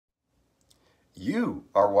You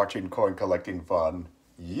are watching Coin Collecting Fun.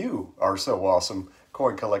 You are so awesome.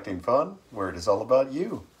 Coin Collecting Fun, where it is all about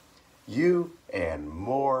you. You and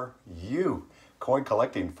more you. Coin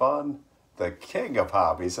Collecting Fun, the king of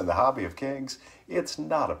hobbies and the hobby of kings. It's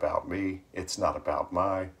not about me. It's not about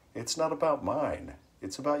it's not about mine.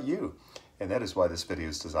 It's about you. And that is why this video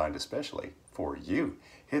is designed especially for you.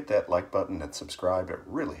 Hit that like button and subscribe. It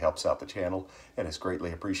really helps out the channel and is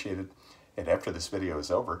greatly appreciated. And after this video is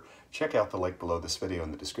over, check out the link below this video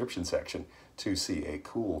in the description section to see a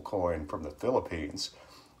cool coin from the Philippines.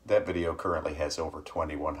 That video currently has over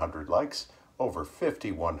 2,100 likes, over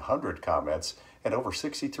 5,100 comments, and over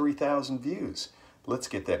 63,000 views. Let's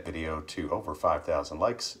get that video to over 5,000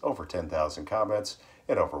 likes, over 10,000 comments,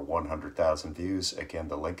 and over 100,000 views. Again,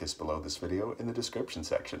 the link is below this video in the description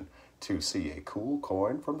section to see a cool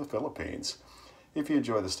coin from the Philippines. If you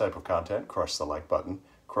enjoy this type of content, crush the like button,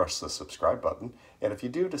 crush the subscribe button, and if you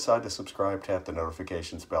do decide to subscribe, tap the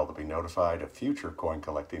notifications bell to be notified of future coin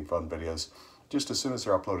collecting fun videos just as soon as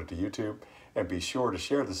they're uploaded to YouTube, and be sure to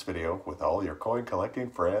share this video with all your coin collecting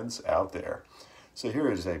friends out there. So here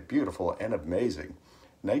is a beautiful and amazing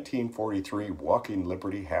 1943 Walking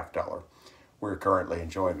Liberty half dollar. We're currently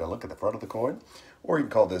enjoying a look at the front of the coin, or you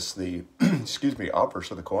can call this the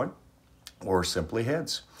obverse of the coin, or simply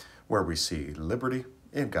heads, where we see Liberty,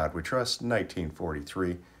 In God We Trust,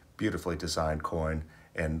 1943, beautifully designed coin.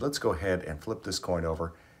 And let's go ahead and flip this coin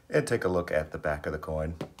over and take a look at the back of the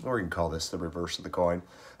coin, or you can call this the reverse of the coin,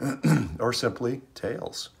 or simply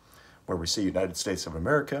tails, where we see United States of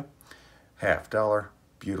America, half dollar,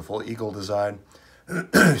 beautiful eagle design.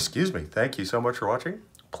 Excuse me. Thank you so much for watching.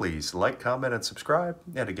 Please like, comment, and subscribe.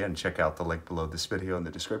 And again, check out the link below this video in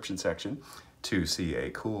the description section to see a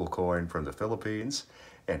cool coin from the Philippines.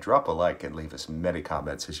 And drop a like and leave as many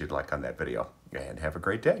comments as you'd like on that video. And have a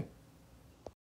great day.